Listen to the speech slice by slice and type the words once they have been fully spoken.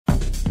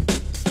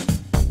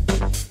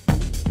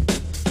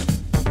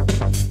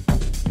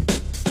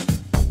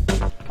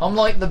I'm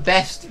like the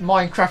best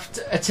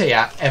Minecraft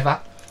tier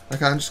ever.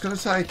 Okay, I'm just going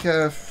to take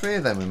 3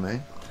 of them with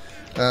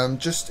me.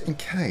 Just in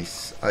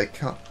case I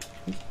can't...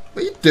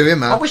 What are you doing,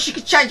 man? I wish you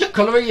could change your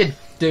colour of your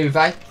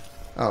duvet.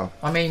 Oh.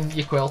 I mean,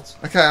 your quilt.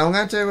 Okay, I'm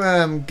going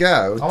to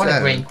go I want a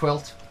green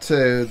quilt.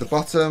 To the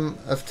bottom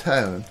of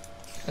town.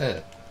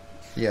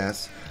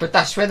 Yes. But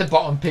that's where the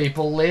bottom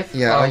people live.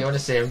 Yeah. Oh, you want to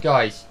see them,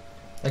 guys?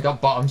 They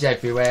got bottoms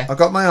everywhere. I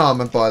got my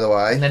armour, by the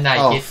way. And they're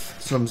naked.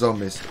 Off some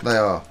zombies. They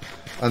are.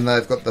 And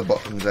they've got the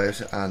bottoms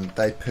out and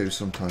they poo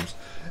sometimes.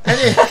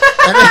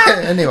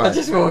 Anyway. I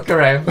just walk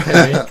around.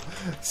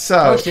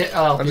 So, oh, shit.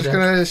 I'm just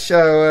going to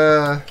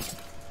show...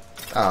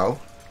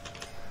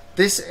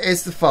 This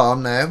is the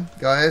farm now,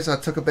 guys. I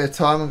took a bit of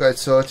time and got it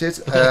sorted.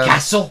 Look at the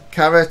castle.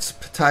 Carrots,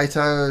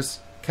 potatoes,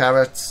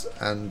 carrots,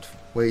 and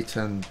wheat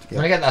and... You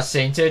want to get that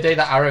scene too? Do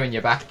that arrow in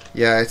your back.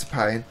 Yeah, it's a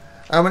pain.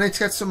 And we need to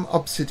get some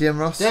obsidian,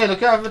 Ross. Yeah,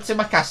 look over to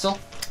my castle.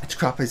 It's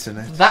crap, isn't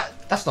it?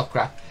 That's not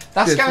crap.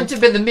 That's going to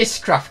be the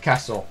Mistcraft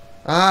castle.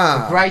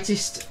 Ah. The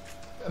greatest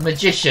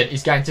magician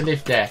is going to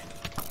live there.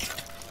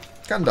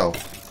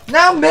 Gandalf.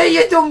 Now me,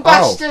 you dumb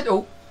bastard!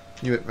 Oh.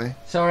 You with me?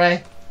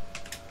 Sorry.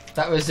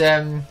 That was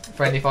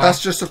friendly fire.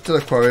 That's just up to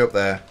the quarry up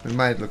there. We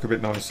made it look a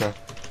bit nicer.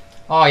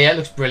 Oh yeah, it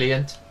looks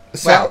brilliant.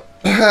 So,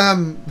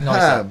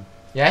 nicer.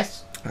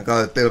 Yes? I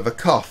got a bit of a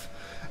cough.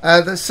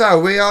 So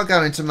we are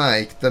going to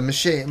make the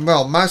machine,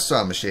 well, most of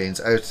our machines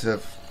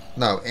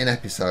in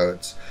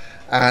episodes,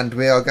 and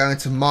we are going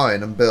to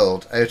mine and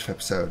build out of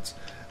episodes.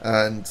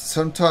 And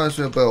sometimes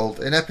we'll build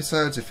in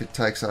episodes if it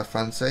takes our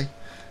fancy.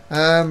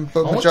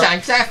 But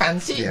takes our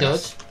fancy, yes. It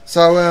does.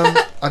 So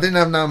I didn't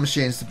have no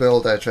machines to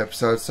build out of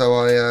episodes, so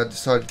I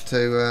decided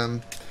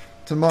to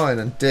mine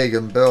and dig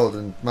and build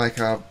and make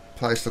our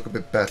place look a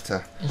bit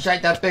better. And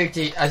shake that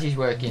booty as he's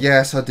working.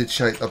 Yes, I did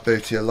shake that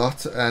booty a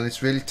lot, and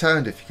it's really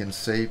toned, if you can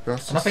see,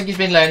 Ross. And I think he's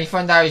been learning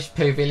from those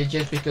poo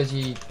villagers because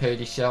he pooed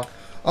himself.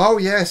 Oh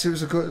yes, it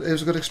was a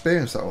good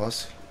experience, that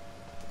was.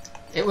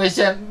 It was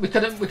we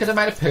could have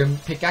made a poo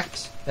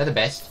pickaxe. They're the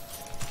best.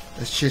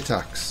 A shit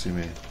axe, you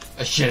mean?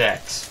 A shit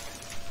axe.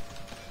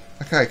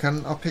 Okay,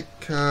 can I pick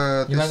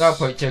this? You might go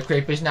put it to a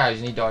creeper's nose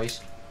and he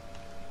dies.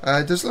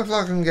 It does look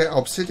like I can get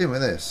obsidian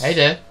with this. Hey,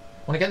 do.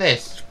 Want to get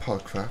this? It's a pile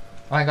of crap.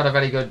 I ain't got a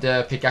very good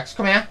pickaxe.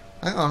 Come here.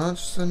 Hang on, I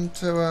just want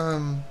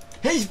to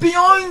He's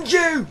behind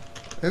you!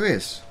 Who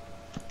is?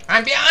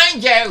 I'm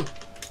behind you!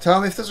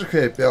 Tell me if there's a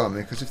creeper behind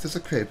me, because if there's a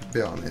creeper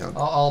behind me,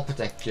 I'll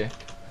protect you.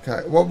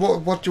 Okay, what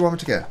do you want me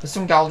to get? There's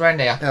some gold around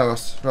here. Yeah,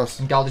 Ross.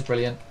 And gold is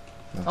brilliant.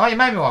 No. Oh, you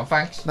made me one,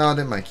 thanks. No, I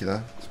didn't make you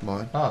though. It's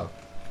mine. Oh.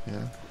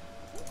 Yeah.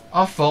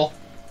 I'm full.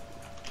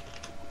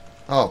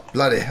 Oh,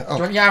 bloody hell. Do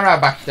you want your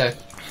arrow back though?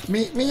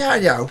 Me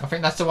yayo. I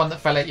think that's the one that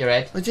fell at your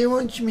head. Would you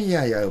want me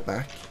yayo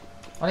back?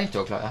 I didn't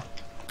talk like that.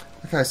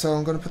 Okay, so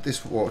I'm going to put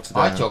this water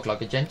down. I talk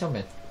like a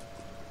gentleman.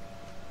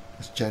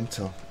 It's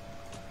gentle.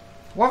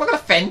 Why have I got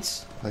a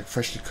fence? Like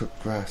freshly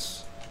cooked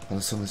grass on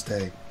a summer's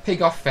day.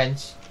 Pig off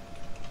fence.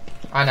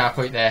 I know, I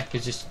put it there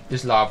because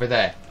there's lava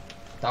there.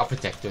 That'll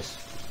protect us.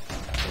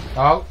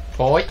 Oh,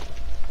 boy.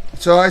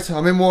 It's alright,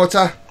 I'm in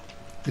water.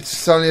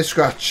 It's only a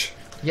scratch.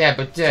 Yeah,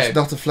 but it's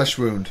not a flesh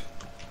wound.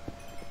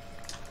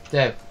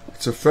 Dev.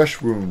 It's a fresh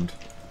wound.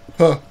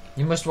 Huh.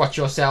 You must watch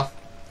yourself.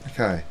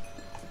 Okay.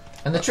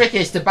 And the trick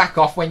is to back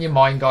off when you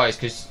mine, guys,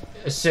 because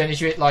as soon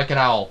as you hit like an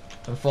owl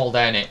and fall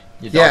down it,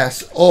 you die.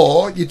 Yes,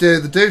 or you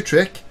do the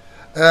trick.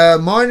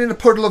 Mine in a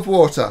puddle of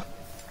water.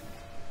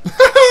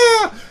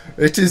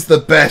 It is the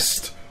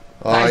best.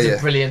 That is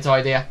a brilliant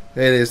idea.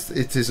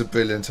 It is a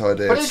brilliant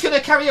idea. But who's going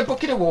to carry a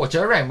bucket of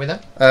water around with them?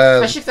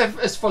 Especially if they're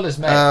as full as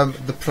me.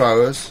 The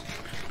pros.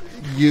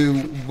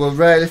 You will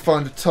rarely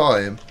find a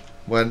time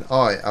when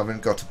I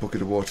haven't got a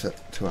bucket of water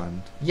to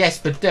hand. Yes,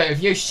 but have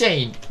you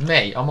seen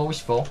me? I'm always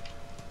full.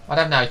 I'd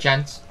have no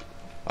chance.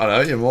 I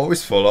know, you're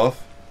always full of.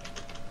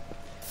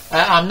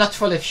 I'm not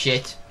full of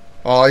shit.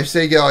 Oh, you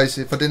see, guys,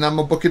 if I didn't have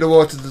my bucket of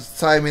water to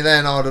save me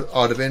then, I'd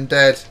have been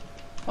dead.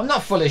 I'm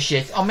not full of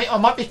shit. I mean, I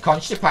might be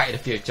constipated a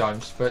few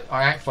times, but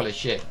I ain't full of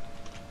shit.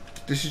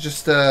 This is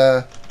just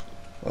a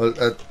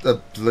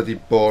bloody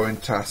boring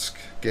task,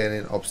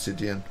 getting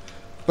obsidian.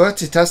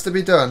 But it has to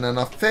be done, and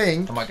I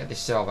think... I might get this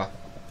silver.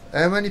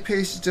 How many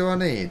pieces do I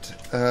need?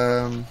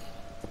 It's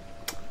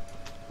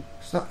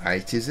not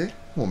 8, is it?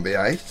 Wouldn't be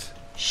 8.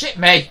 Shit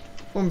me!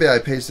 Wouldn't be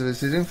 8 pieces of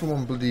obsidian for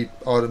one bloody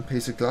iron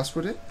piece of glass,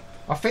 would it?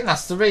 I think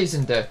that's the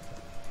reason, dude.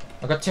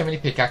 I've got too many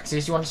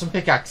pickaxes. You want some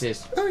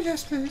pickaxes? Oh,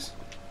 yes, please.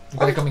 You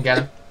better come and get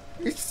them.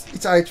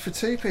 It's 8 for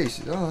 2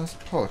 pieces. Oh, that's a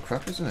pile of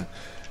crap, isn't it?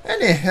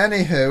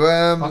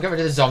 Anywho, I'll get rid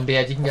of the zombie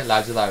head. You can get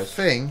loads of those.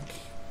 Think.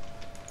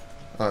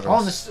 Oh,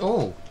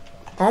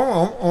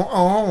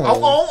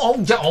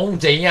 Oh,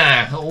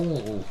 dear.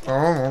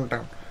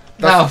 Oh.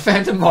 No, I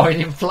found a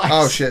mining place.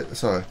 Oh shit!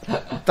 Sorry.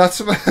 That's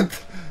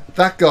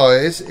that,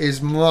 guys, is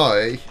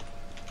my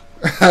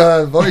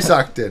voice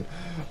acting.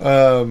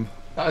 That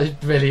was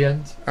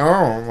brilliant.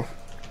 I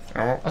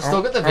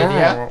still got the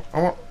video.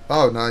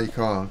 Oh no, you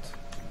can't.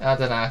 I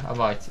don't know. I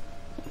might.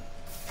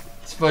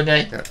 It's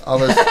funny.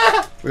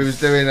 Yeah, we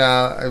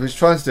was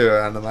trying to do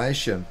an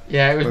animation.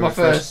 Yeah, it was my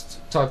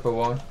type of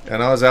one.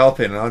 And I was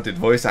helping, and I did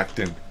voice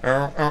acting.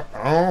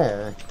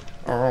 Oh.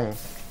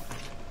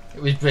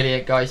 It was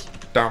brilliant, guys.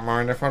 Don't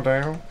mind if I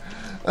do.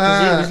 He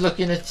was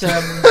looking at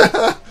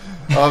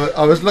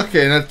I was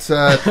looking at.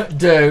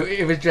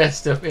 he was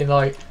dressed up in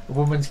like a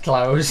woman's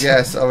clothes.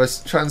 Yes, I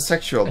was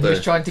transsexual. And he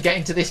was trying to get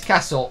into this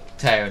castle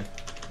town,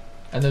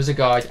 and there was a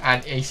guide,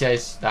 and he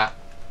says that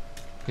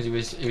because he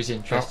was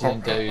interested in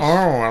Doo's.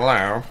 Oh,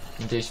 hello.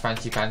 In Doo's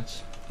fancy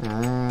pants.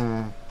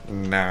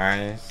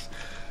 Nice.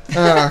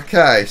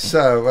 Okay,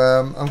 so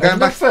I'm going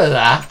back for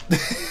that.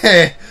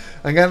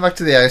 I'm going back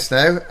to the house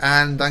now,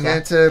 and I'm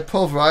going to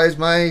pulverise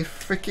my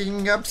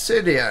freaking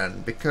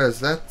obsidian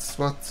because that's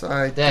what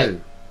I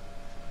do.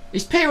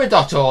 Is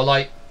Peridot or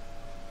like?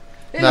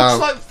 It looks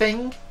like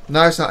thing.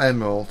 No, it's not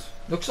emerald.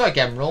 Looks like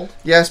emerald.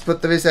 Yes,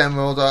 but there is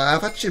emerald.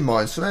 I've actually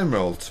mined some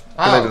emerald.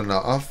 Believe it or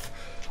not,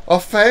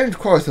 I've found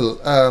quite a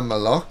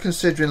lot,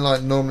 considering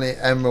like normally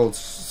emerald's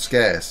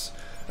scarce.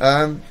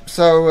 Yeah,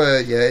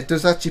 it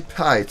does actually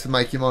pay to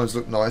make your mines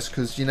look nice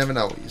because you never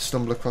know what you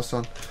stumble across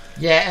on.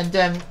 Yeah, and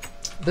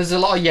there's a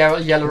lot of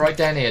yellow right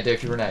down here. Do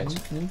if you run out.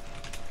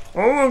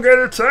 Oh, I'm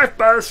getting attacked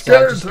by a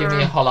skeleton. So just give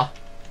me a holler.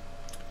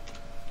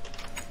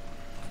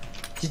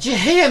 Did you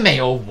hear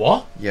me or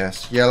what?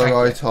 Yes,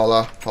 yellowite,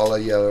 holler,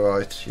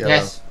 yellowite, yellow.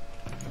 Yes.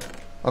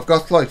 I've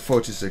got like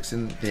 46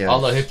 in the end.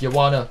 Holler if you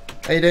wanna.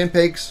 How you doing,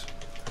 pigs?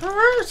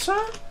 Alright,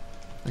 sir.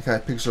 Okay,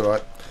 pigs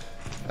alright.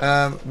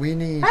 We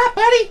need... Hi,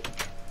 buddy.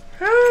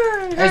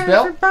 Hi, how's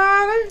Bill?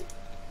 Everybody.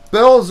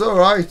 Bill's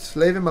alright,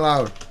 leave him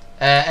alone.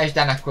 How's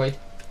Dan Aykroyd?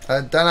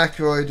 Dan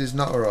Aykroyd is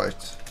not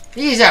alright.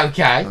 He's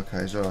okay.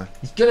 Okay, he's alright.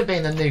 He's gonna be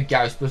in the new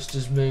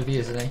Ghostbusters movie,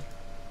 isn't he?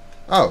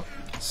 Oh,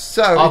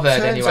 so I've it heard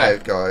turns anyway.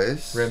 out,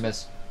 guys,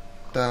 Rumours.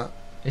 that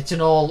It's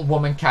an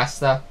all-woman cast,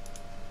 though.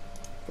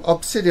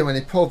 obsidian, when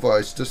he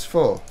pulverised, does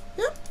 4.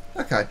 Yep.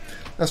 Okay,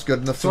 that's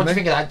good enough So for what do me. you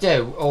think of that?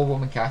 Do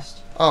all-woman cast?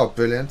 Oh,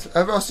 brilliant.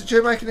 Ross, did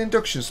you make an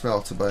induction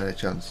smelter by any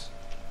chance?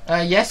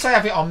 Yes, I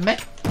have it on me.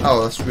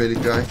 Oh, that's really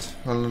great.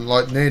 I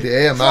like need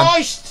it here, man.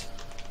 Christ!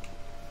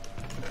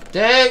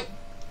 Do!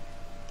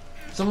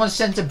 Someone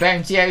sent a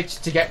bounty out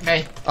to get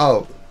me,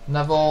 Oh, and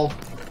I've all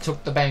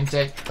took the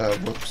bounty.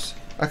 whoops.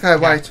 Okay,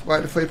 wait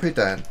before you put it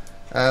down.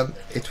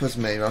 It was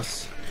me,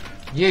 Ross.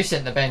 You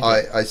sent the bounty.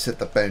 I set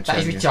the bounty That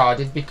is on you.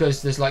 retarded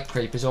because there's like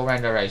creepers all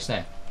around our house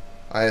now.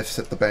 I have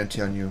set the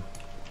bounty on you.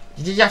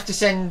 Did you have to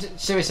send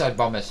suicide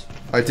bombers?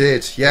 I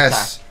did,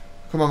 yes.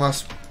 Come on,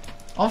 Ross.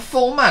 I'm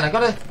full, man. I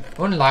gotta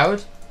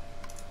unload.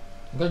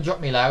 I'm gonna drop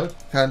me load.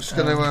 Okay, I'm just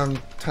going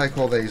to take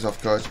all these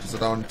off, guys, because I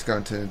don't want it to go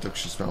into an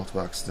induction smelter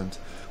by accident.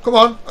 Come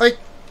on, hey,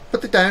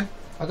 put it down.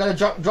 I gotta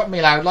drop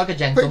me loud like a Put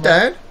gentleman. it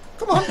down.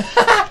 Come on.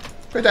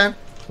 Put it down.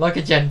 Like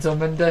a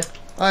gentleman.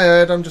 I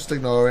heard, I'm just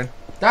ignoring.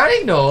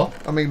 Don't ignore.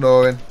 I'm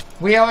ignoring.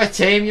 We are a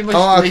team. You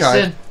must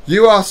listen.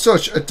 You are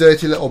such a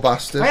dirty little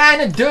bastard. I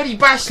ain't a dirty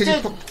bastard.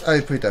 Can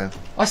you put it down.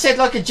 I said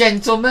like a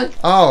gentleman.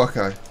 Oh,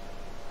 okay.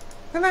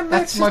 And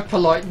That's my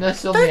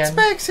politeness on the that end.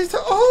 makes it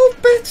all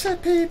better,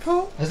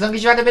 people. As long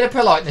as you had a bit of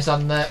politeness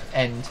on the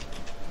end.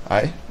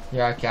 Aye.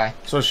 You're okay.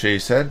 So she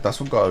said. That's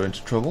what got her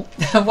into trouble.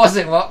 Was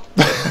it what?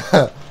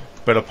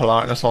 Bit of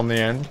politeness on the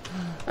end.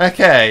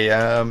 Okay.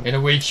 In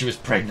a week she was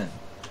pregnant.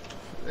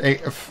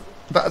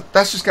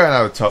 That's just going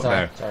over the top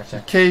now.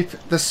 Sorry. Keep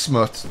the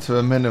smut to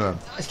a minimum.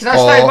 Can I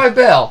stay my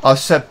bill? I've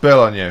set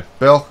Bill on you.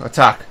 Bill,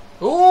 attack.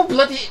 Oh,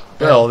 bloody...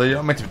 Bill, you're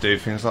not meant to do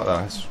things like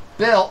that.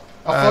 Bill,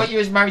 I thought you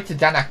was married to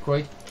Dan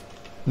Aykroyd.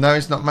 No,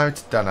 he's not married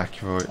to Dan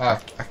Aykroyd. Oh.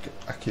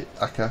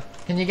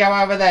 Can you go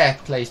over there,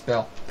 please,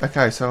 Bill?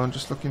 Okay, so I'm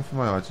just looking for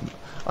my item.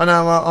 I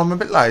know, I'm a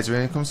bit lazy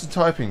when it comes to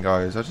typing,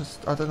 guys.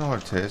 I don't know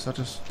what it is. I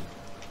just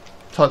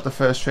type the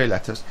first 3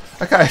 letters.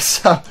 Okay,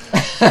 so...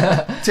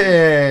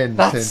 tin.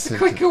 That's a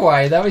quicker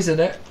way, though, isn't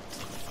it?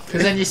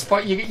 Because then you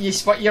spot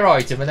your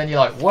item, and then you're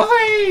like,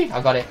 "Why?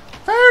 I got it."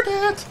 Found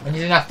it. And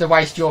you didn't have to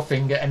waste your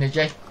finger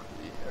energy.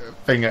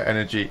 Finger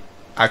energy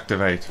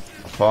activate.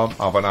 Form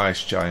of an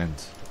ice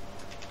giant.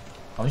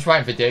 I'm just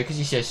waiting for Duke because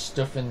he says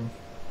stuff and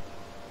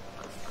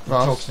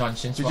talks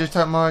nonsense. Did you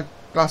take my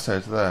glass out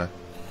of there?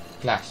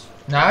 Glass?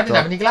 No, I didn't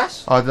have any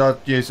glass. I'd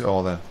use it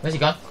all then. Where's he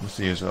gone? Must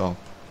have used it all.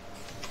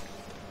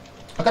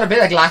 I got a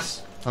bit of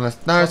glass. No,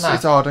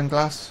 it's Arden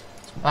glass.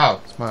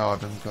 Oh. It's my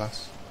Arden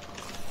glass.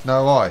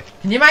 No, why?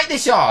 Can you make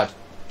this hard?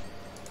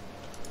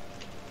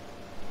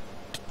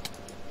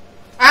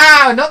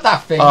 Ow, not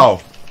that thing.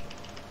 Oh.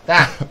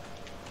 That.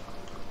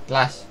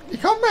 Glass. You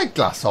can't make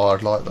glass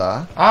hard like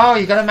that. Oh,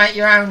 you got to make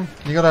your own.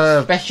 You got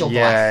to special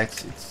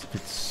glass. Yeah, it's a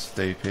bit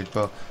stupid,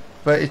 but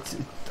it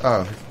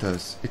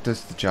does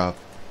the job.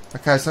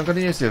 Okay, so I'm going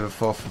to use the other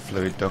 4 for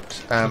fluid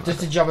ducts. It does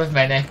the job of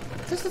many.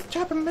 Does the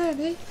job of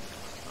many.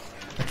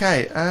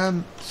 Okay,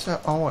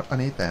 so I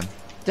need them.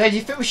 Dude,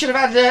 you think we should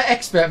have had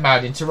expert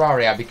mode in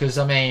Terraria? Because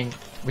I mean,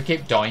 we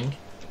keep dying.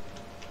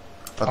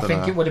 I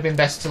think it would have been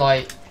best to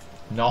like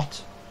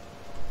not.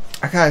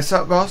 Okay,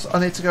 so Ross, I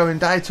need to go in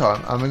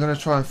daytime, and we're going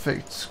to try and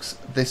fix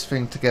this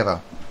thing together.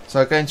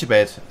 So go into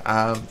bed.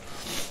 I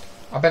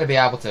better be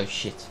able to.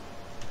 Shit.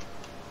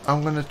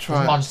 I'm going to try.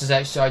 There's monsters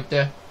outside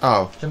there.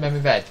 Oh. Jump in my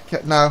bed.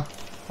 No.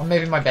 I'm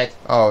moving my bed.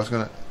 Oh, I was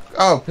gonna.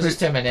 Oh, because it's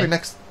too many. Put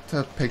next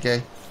to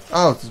Piggy.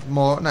 Oh, there's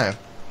more now.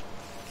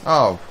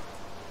 Oh.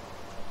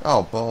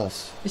 Oh,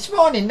 balls. It's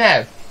morning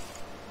now.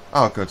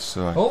 Oh, good,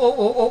 sorry.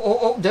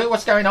 Oh, dude,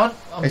 what's going on?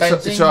 I'm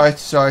bouncing. It's right,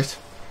 it's right.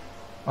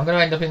 I'm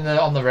going to end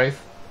up on the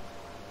roof.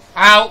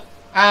 Ow!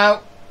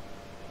 Ow!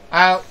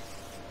 Ow!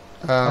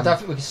 I don't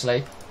think we can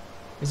sleep.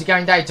 Is it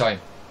going daytime?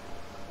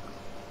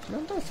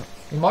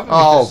 It might be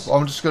because...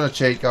 I'm just going to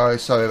cheat,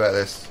 guys. Sorry about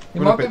this.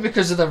 It might be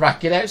because of the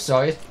racket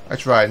outside.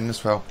 It's raining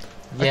as well.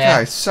 Yeah.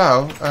 Okay,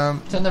 so...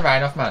 turn the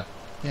rain off, man.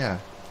 Yeah.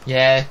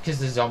 Yeah, because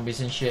there's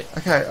zombies and shit.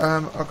 Okay,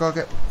 I've got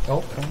to get...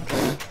 Oh.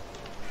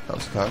 That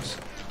was close.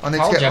 I need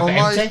to get all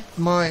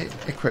my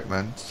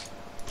equipment.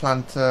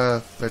 Plant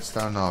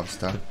redstone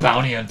harvester. The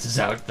bounty hunters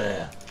out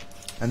there.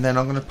 And then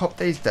I'm going to pop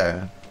these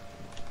down.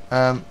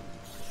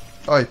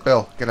 Oi,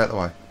 Bill, get out of the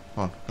way.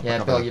 Come on.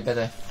 Yeah, Bill, you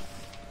better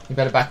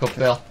back up,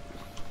 Bill.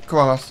 Come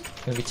on, Ross. It's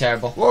going to be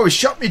terrible. Whoa, he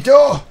shut me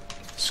door!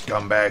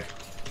 Scumbag.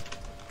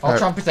 I'll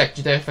try and protect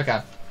you, if I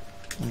can.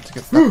 I need to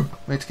get back.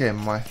 I need to get in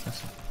my way.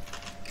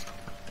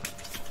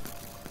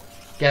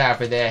 Get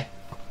out of there.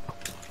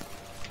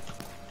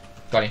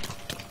 Got him.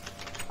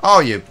 Oh,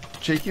 you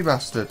cheeky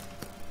bastard.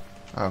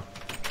 Oh.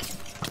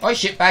 Oh,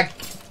 shitbag.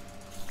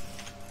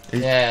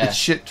 Yeah. It's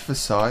shit for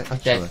sight,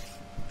 actually. Dead.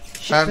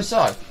 Shit for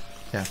sight?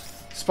 Yeah.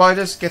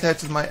 Spiders, get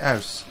out of my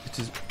house. It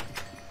is...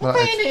 What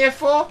are you in here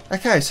for?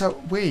 Okay,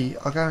 so we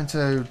are going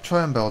to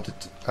try and build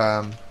it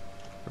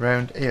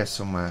around here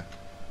somewhere.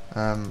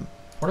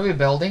 What are we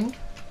building?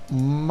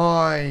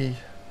 My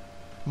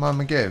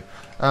Magoo.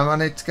 I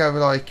need to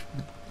go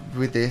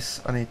with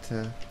this. I need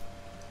to...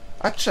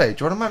 Actually,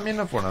 do you want to make me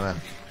another one of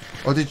them?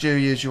 Or did you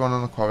use your one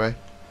on the quarry?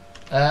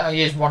 I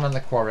used one on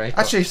the quarry.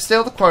 Actually,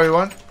 steal the quarry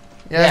one.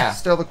 Yeah,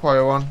 steal the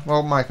quarry one.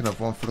 We'll make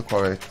another one for the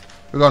quarry.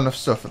 We've got enough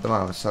stuff at the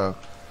moment, so...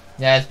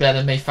 Yeah, it's better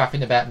than me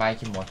faffing about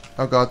making one.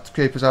 Oh god, the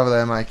creeper's over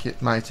there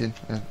mating.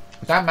 Yeah.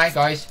 Don't mate,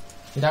 guys.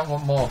 We don't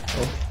want more.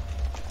 Oh.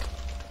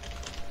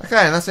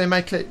 Okay, and that's how you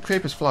make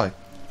creepers fly.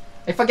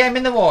 If I get him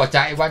in the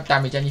water, it won't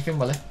damage anything,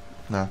 will it?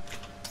 No.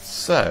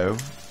 So,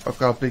 I've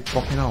got a big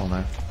fucking hole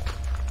now.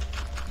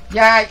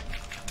 Yay!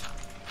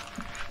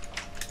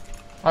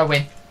 I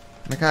win.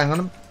 Okay, I'm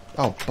gonna...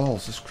 Oh,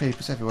 balls, there's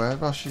creepers everywhere.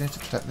 Ross, you need to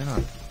protect me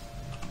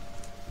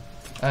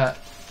now.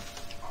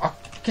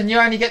 Can you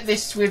only get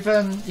this with,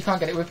 you can't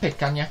get it with pick,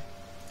 can you?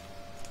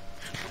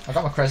 I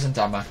got my crescent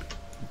hammer.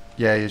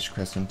 Yeah, use your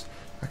crescent.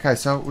 Okay,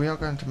 so we are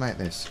going to make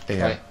this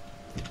here.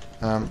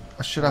 Right.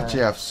 I should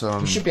actually have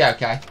some... We should be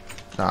okay.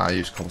 Nah, I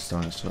use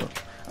cobblestone and stuff.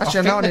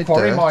 Actually, I think the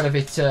quarry might have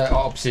hit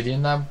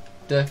obsidian though.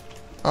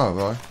 Oh,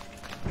 right.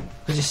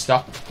 Because it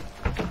stopped.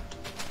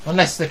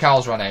 Unless the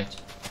coal's run out.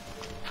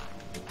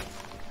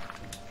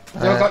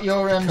 You got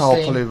your coal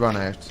steam? probably run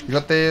out. You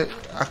got the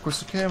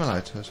aqueous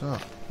accumulator as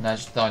well? No,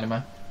 just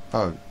dynamo.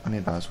 Oh, I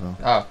need that as well.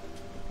 Oh.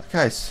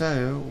 Okay,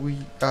 so we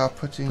are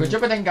putting... Good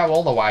job I didn't go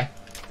all the way.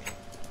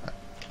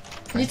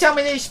 Can you tell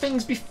me these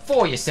things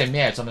before you send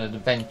me out on an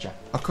adventure?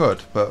 I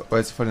could, but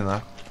where's the fun in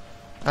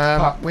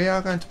that? We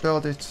are going to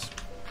build it...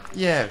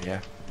 Yeah.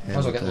 Might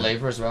as well get the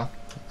lever as well.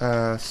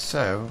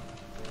 So...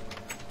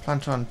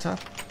 Planter on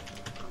tap.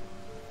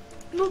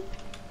 Look!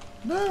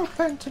 No,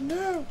 planter,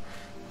 no!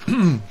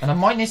 And I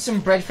might need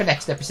some bread for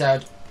next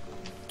episode.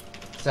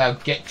 So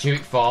get to it,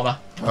 farmer.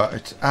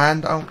 Right,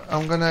 and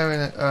I'm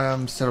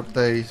gonna set up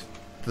the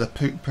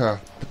pooper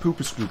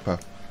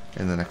scooper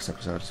in the next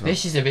episode as well.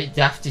 This is a bit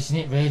daft, isn't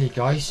it, really,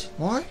 guys?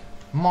 Why?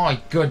 My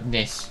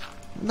goodness.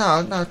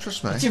 No,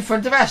 trust me. It's in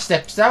front of our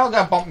steps, though. I'll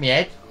go bump my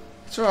head.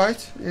 It's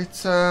alright.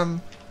 It's not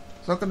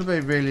going to be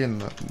really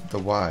in the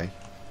way,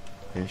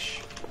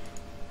 ish.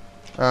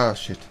 Oh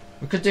shit.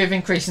 We could do with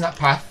increasing that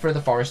path through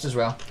the forest as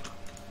well.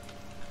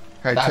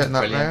 Okay, turn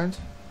that round.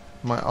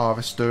 My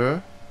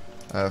harvester.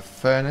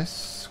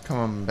 Furnace. Come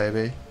on,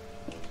 baby.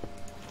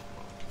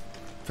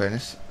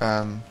 Furnace.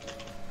 Gotta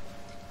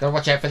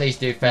watch out for these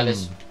two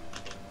fellas.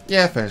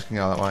 Yeah, furnace can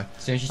go that way.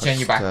 As soon as you turn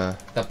your back,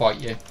 they'll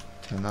bite you.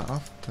 Turn that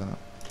off.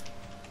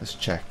 Let's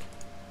check.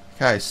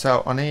 Okay,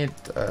 so I need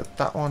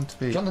that one to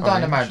be. Do you want the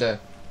dynamo, do?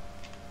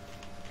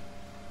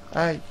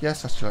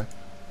 Yes, actually.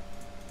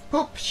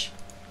 Oops.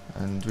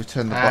 And we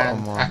turn the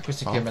bottom one.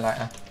 Aqueous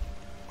accumulator.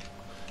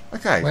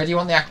 Okay. Where do you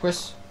want the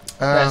aqueous?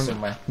 There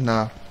somewhere.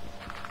 No.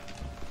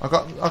 I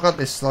got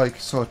this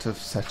sort of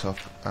set up.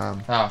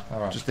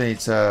 Alright. Just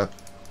needs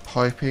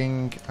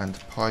piping and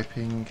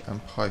piping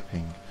and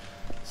piping.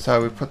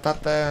 So we put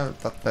that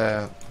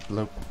there,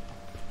 loop,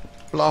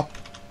 blop,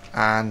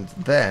 and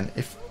then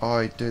if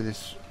I do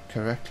this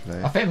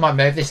correctly, I think we might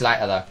move this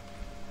later though.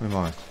 We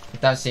might.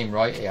 It don't seem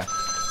right here.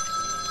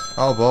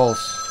 Oh balls.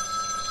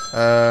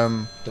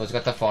 Door's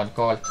got the phone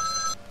call.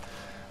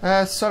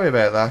 Sorry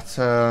about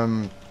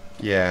that.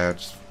 Yeah,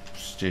 just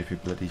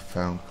stupid bloody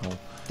phone call.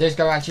 Just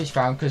go answer his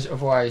phone because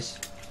otherwise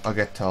I'll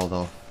get told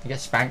off. You get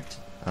spanked.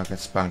 I'll get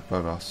spanked by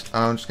Ross.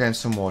 I'm just getting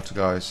some water,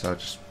 guys, so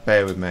just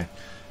bear with me.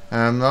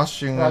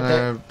 Ross, you're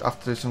gonna have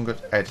to do some good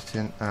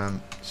editing.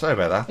 Sorry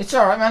about that. It's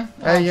alright, man.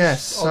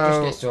 Yes,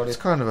 so it's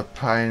kind of a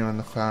pain when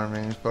the phone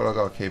rings, but I've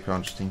got to keep it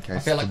on just in case. I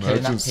feel like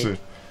killing that pig.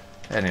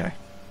 Anyway,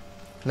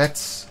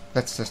 let's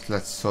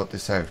sort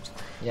this out.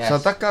 Yes. So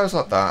that goes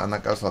like that, and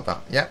that goes like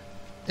that. Yep.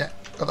 Yeah.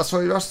 Got that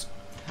sorted, Ross?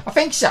 I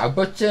think so,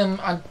 but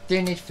I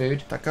do need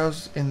food. That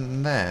goes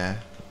in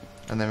there,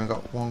 and then we've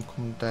got one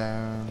come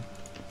down.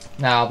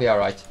 No, I'll be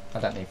alright. I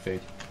don't need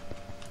food.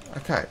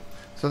 Okay,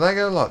 so they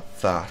go like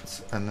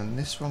that, and then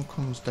this one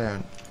comes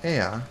down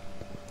here,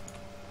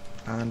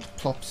 and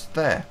plops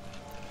there.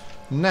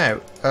 Now,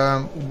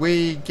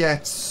 we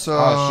get some...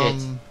 Oh,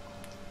 shit.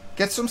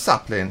 Get some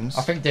saplings.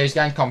 I think these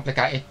getting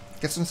complicated.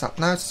 Get some saplings.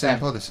 No, it's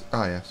simple. This.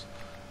 Oh, yes.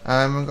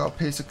 We've got a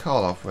piece of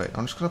coal off it.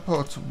 I'm just going to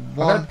put I've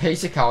one got a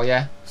piece of coal,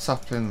 yeah.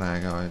 sapling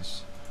there,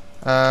 guys.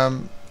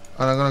 And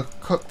I'm going to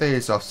cut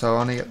these off so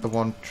I only get the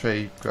one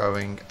tree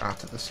growing at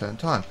the same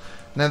time.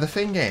 Now, the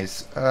thing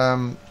is...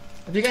 have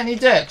you got any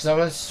dirt? Because I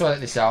want to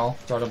sort this out.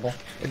 Horrible.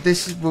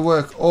 This will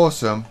work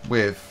awesome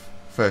with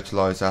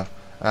fertiliser.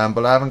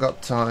 But I haven't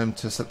got time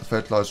to set the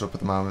fertiliser up at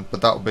the moment.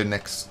 But that will be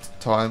next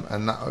time.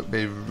 And that will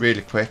be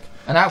really quick.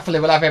 And hopefully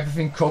we'll have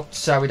everything cooked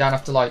so we don't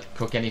have to, like,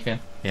 cook anything.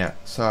 Yeah,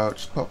 so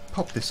just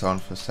pop this on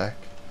for a sec.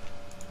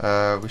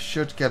 We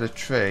should get a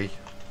tree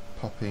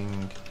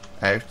popping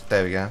out.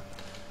 There we go.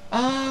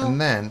 Oh.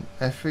 And then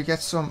if we get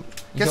some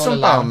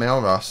bone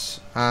meal, Ross,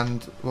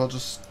 and we'll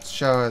just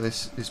show how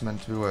this is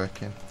meant to be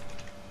working.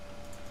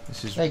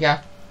 This is. There you go.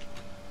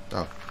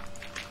 Oh.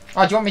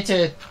 Oh, do you want me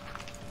to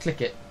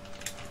click it?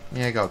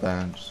 Yeah, go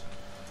down.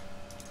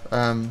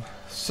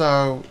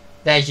 So.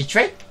 There's your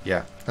tree.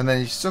 Yeah, and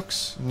then he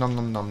sucks nom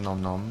nom nom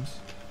nom noms.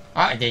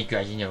 I did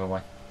great, another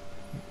one.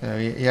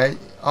 Yeah.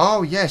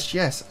 Oh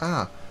yes.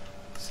 Ah.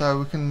 So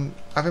we can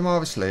have him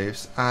harvest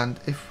leaves, and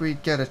if we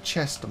get a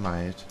chest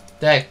made.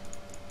 Dave,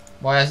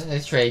 why hasn't the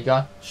tree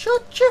gone?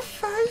 Shut your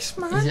face,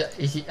 man.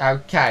 Is it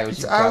okay? Or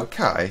is it's it broke?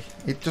 okay.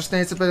 It just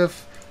needs a bit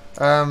of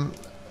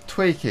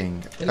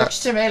tweaking. It looks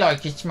to me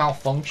like it's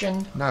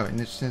malfunctioned. No, it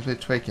just needs a bit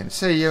of tweaking.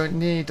 See, you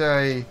need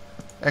a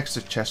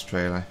extra chest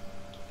really.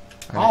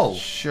 And Oh. It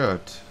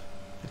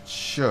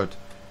should.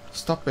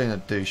 Stop being a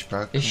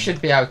douchebag. It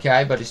should be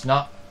okay, but it's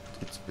not.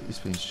 It's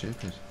being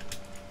stupid.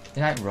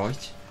 It ain't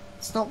right.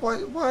 It's not.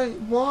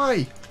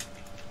 Why?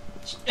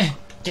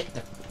 Get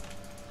the.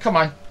 Come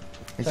on.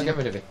 Is Don't he, get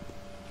rid of it.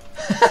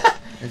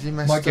 is he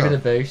messed Might up? give it a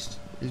boost.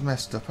 He's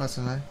messed up,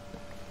 hasn't he?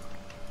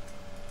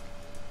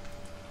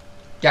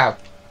 Go.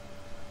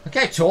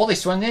 Okay, tall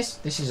this one is.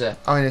 This is a.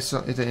 Oh,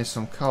 it needs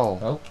some coal.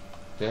 Oh,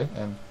 do.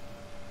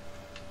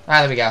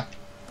 There we go.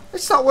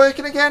 It's not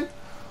working again.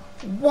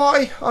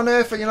 Why on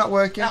earth are you not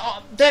working?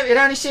 There, it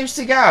only seems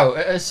to go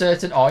at a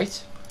certain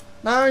height.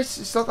 No,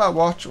 it's not that.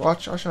 Watch,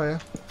 I'll show you.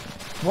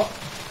 What?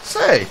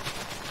 See?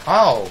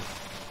 Oh.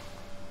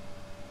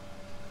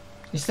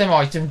 It's them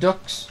item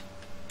ducks.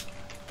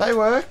 They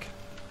work.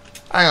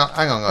 Hang on,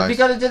 guys. Have you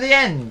got to do the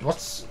end?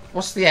 What's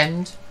the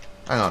end?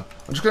 Hang on.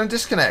 I'm just going to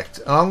disconnect,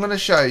 and I'm going to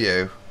show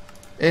you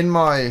in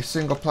my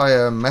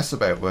single-player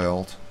mess-about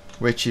world,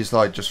 which is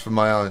like just for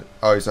my own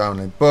eyes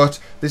only. But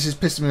this is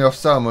pissing me off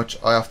so much,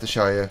 I have to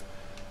show you.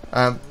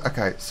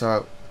 Okay,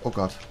 so... Oh,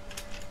 God.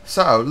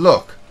 So,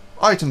 look.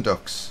 Item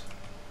ducks.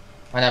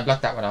 I know,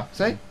 block that one off.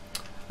 See?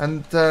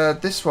 And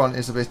this one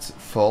is a bit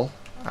full.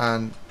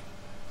 And...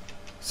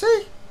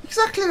 See?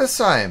 Exactly the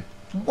same.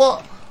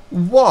 What?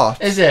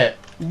 Is it?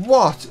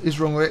 What is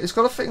wrong with it? It's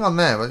got a thing on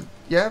there. But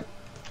yeah.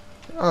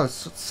 Oh,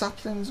 it's got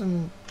saplings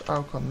and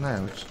oak on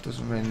there, which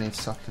doesn't really need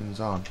saplings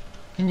on.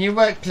 Can you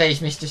work, please,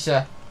 Mr.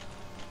 Sir?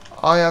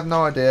 I have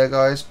no idea,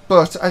 guys,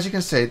 but as you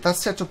can see, that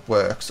setup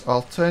works.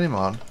 I'll turn him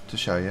on to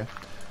show you.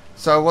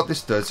 So what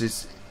this does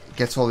is it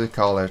gets all the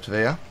coal out of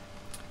here,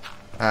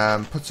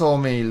 puts all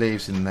my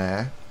leaves in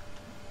there.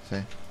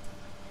 See?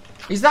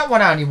 Is that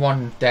one only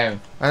one down?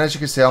 And as you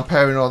can see, I'm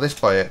pairing all this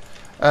by it.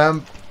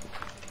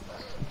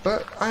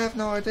 But I have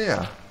no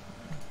idea.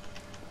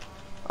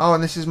 Oh,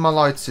 and this is my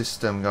light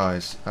system,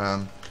 guys.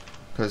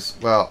 Because,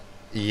 well,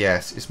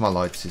 yes, it's my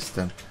light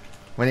system.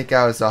 When it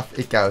goes off,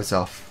 it goes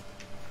off.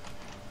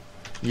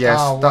 Yes,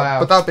 oh, wow.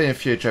 But that'll be in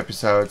future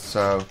episodes,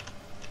 so...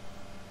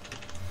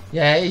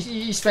 Yeah,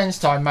 he spends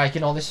time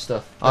making all this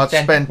stuff. I'd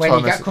then spend when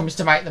time he comes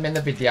to make them in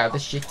the video,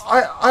 this shit.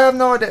 I have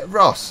no idea.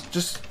 Ross,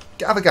 just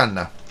have a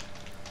gander.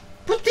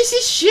 But this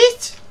is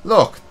shit!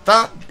 Look,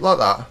 that, like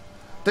that.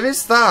 There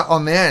is that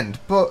on the end,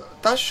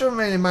 but that shouldn't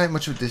really make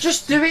much of a difference.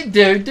 Just do it,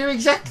 dude. Do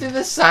exactly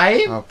the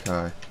same.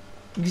 Okay.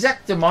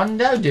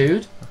 Exactamundo,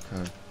 dude.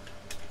 Okay.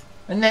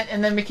 And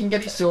then we can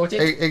get it sorted.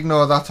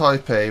 Ignore that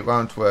IP. It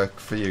won't work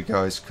for you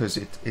guys because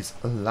it is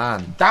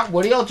LAN. Don't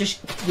worry, I'll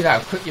just, cut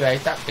you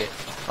out that bit.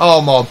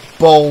 Oh my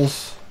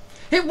balls!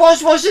 It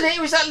was, wasn't it?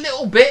 It was that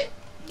little bit.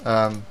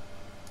 I'm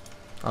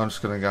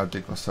just gonna go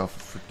dig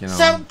myself a freaking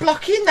So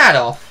blocking that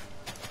off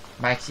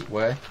makes it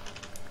work.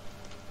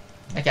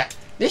 Okay,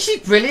 this is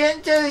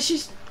brilliant, dude.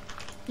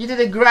 You did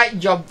a great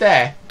job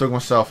there. Dug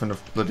myself in the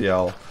bloody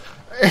hole.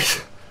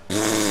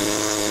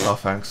 Oh,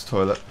 thanks,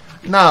 toilet.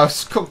 No,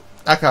 it's cool.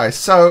 Okay,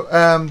 so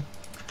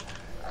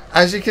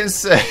as you can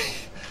see,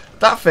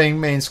 that thing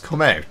means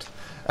come out.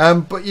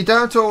 But you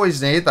don't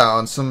always need that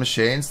on some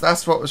machines.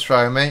 That's what was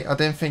throwing me. I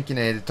didn't think you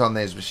needed it on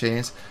these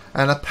machines,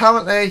 and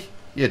apparently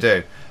you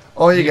do.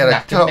 or you get a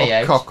knackered total me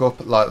out. cock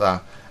up like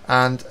that.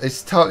 And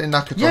it's totally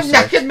knackered. You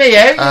knackered me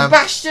out, you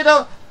bastard.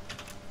 I've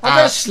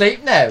got to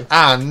sleep now.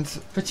 And...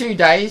 For 2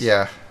 days.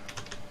 Yeah.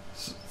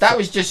 That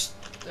was just...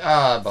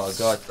 Oh, my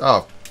God.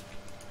 Oh.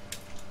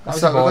 That was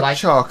So more we've got like...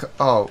 chalk.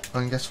 Oh,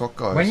 and guess what,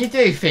 guys? When you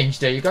do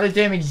things, you've got to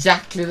do them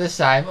exactly the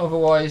same,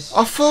 otherwise...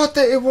 I thought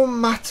that it wouldn't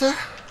matter.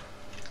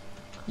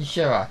 You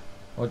sure?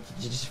 Or did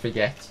you just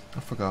forget? I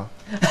forgot.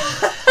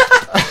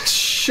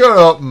 Shut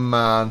up,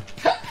 man.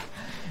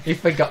 You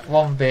forgot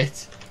one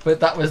bit, but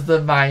that was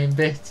the main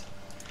bit.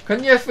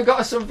 Couldn't you have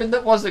forgot something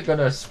that wasn't going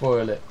to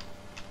spoil it?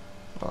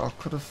 I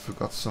could have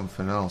forgot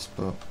something else,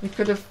 but... You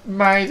could have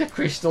made a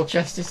crystal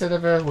chest instead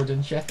of a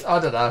wooden chest. I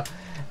don't know.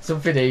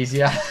 Something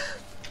easier.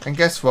 And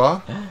guess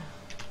what?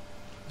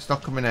 It's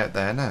not coming out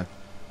there now.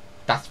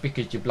 That's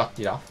because you blocked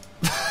it off.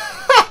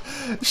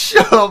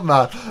 Shut up,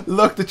 man.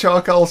 Look, the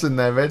charcoal's in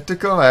there ready to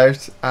come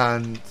out,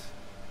 and...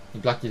 You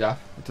blocked it off.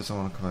 It doesn't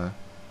want to come out.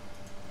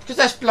 Because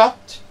that's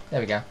blocked. There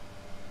we go.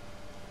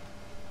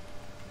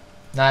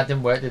 Nah, it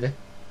didn't work, did it?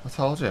 I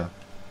told you.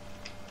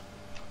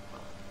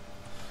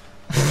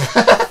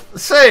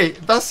 See,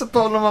 that's the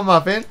problem I'm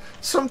having.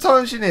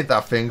 Sometimes you need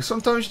that thing,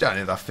 sometimes you don't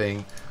need that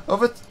thing.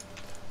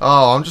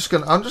 Oh, I'm just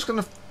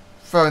gonna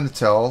throw in the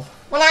towel.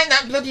 Well, ain't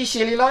that bloody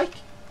silly like?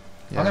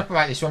 Yeah. I'm gonna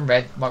make this one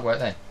red. Might work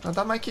then. No,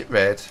 don't make it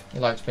red. He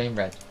likes being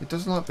red. It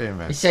doesn't like being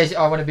red. He says,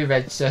 "I want to be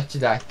red, sir,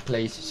 today,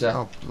 please, sir."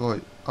 Oh boy,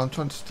 I'm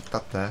trying to stick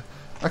that there.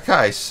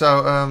 Okay,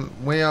 so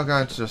we are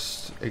going to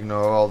just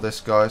ignore all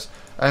this, guys.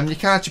 You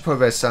can actually put a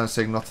red sound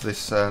signal to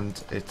this,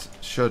 and it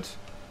should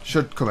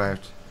come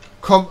out.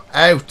 Come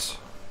out!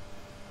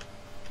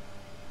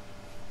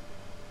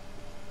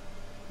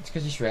 It's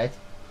because it's red.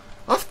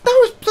 That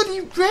was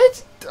bloody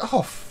red.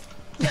 Oh.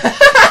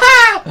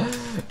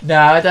 No,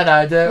 I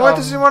don't know. Why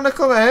does he want to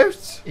come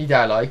out? He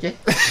don't like it.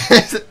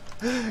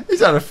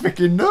 He's had a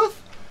freaking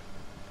enough.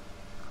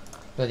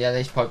 But yeah,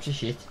 these pipes are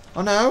shit.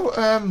 I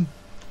know.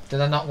 Do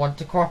they not want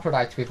to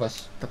cooperate with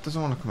us? That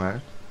doesn't want to come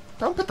out.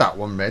 Don't put that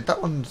one red.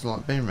 That one's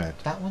like being red.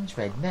 That one's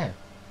red now.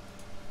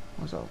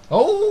 What's that?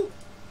 Oh!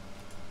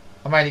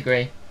 I made it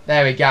green.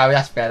 There we go.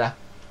 That's better.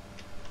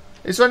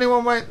 Is there any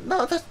one way?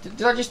 No, that's...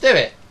 Did I just do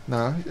it?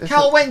 No.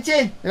 Coal went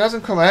in. It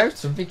hasn't come out.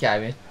 Something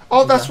came in.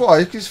 Oh, that's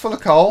why. Because it's full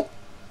of coal.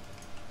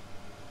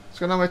 It's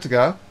got nowhere to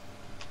go.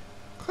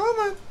 Come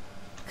on.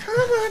 Come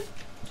on.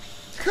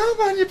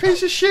 Come on, you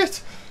piece of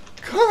shit.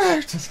 Come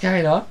out. What's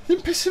going on? You're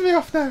pissing me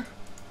off now.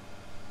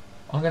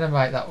 I'm gonna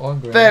make that one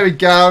green. There we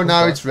go.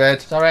 Now it's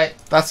red. Sorry.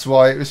 That's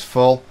why it was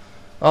full.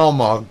 Oh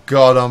my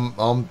god,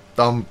 I'm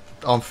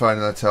throwing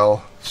in the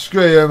towel.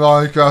 Screw you,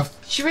 Minecraft.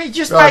 Should we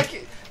just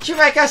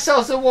make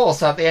ourselves a wall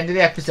so at the end of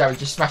the episode we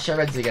just smash our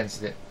heads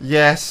against it?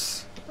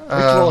 Yes. Which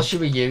wall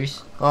should we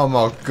use? Oh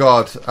my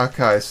god.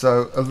 Okay,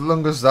 so as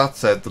long as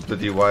that's out the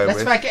bloody way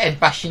Let's make a head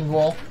bashing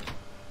wall.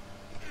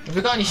 Have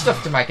we got any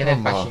stuff to make an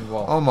head bashing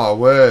wall? Oh my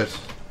word.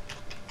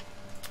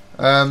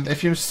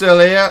 If you're still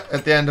here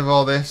at the end of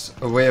all this,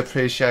 we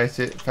appreciate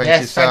it.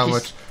 Thank you so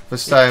much for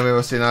staying with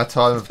us in our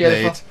time of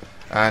need.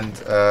 And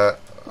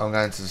I'm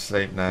going to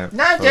sleep now.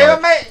 No, do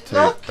it, mate.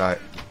 Look.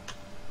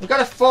 We've got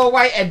a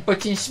 4-way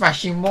headbutting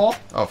smashing wall.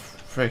 Oh,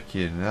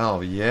 freaking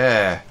hell,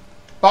 yeah.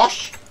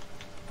 Bosh.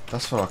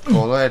 That's what I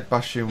call a head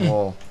bashing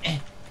wall.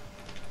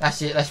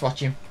 That's it, let's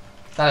watch him.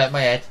 That hurt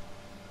my head.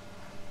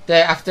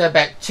 There, after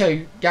about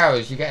 2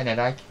 goes, you get an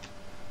headache.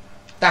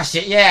 That's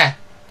it, yeah.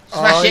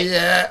 Smash it.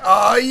 Yeah.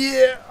 Oh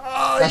yeah.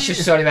 Oh That's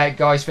just sorting out,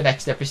 guys, for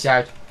next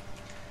episode.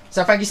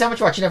 So thank you so much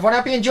for watching, everyone. I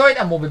hope you enjoyed,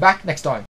 and we'll be back next time.